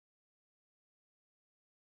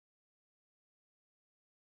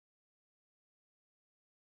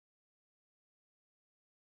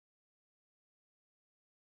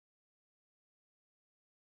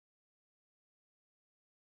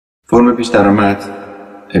فرم پیش درآمد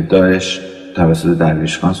ابداعش توسط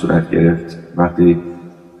درویش خان صورت گرفت وقتی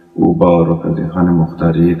او با رکنالدین خان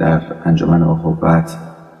مختاری در انجمن اخوت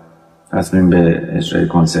تصمیم به اجرای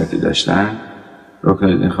کنسرتی داشتن.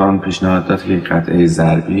 رکنالدین خان پیشنهاد داد که یک قطعه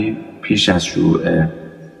ضربی پیش از شروع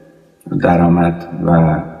درآمد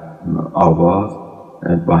و آواز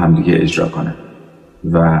با همدیگه اجرا کنه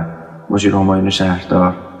و مجیر همایون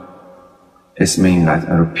شهردار اسم این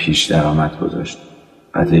قطعه رو پیش درآمد گذاشت.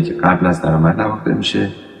 قطعه‌ای که قبل از درآمد نواخته میشه،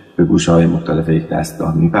 به گوشه های مختلف یک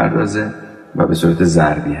دستگاه میپردازه و به صورت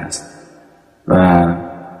ضربی هست و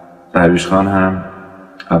درویش خان هم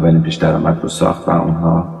اولین پیش درآمد رو ساخت و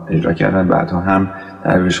اونها اجرا کردن. بعدها هم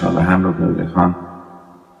درویش خان و هم رکنالدین خان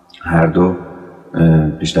هر دو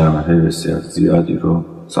پیش درآمدهای بسیار زیادی رو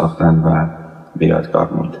ساختن و به یادگار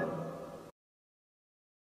مونده.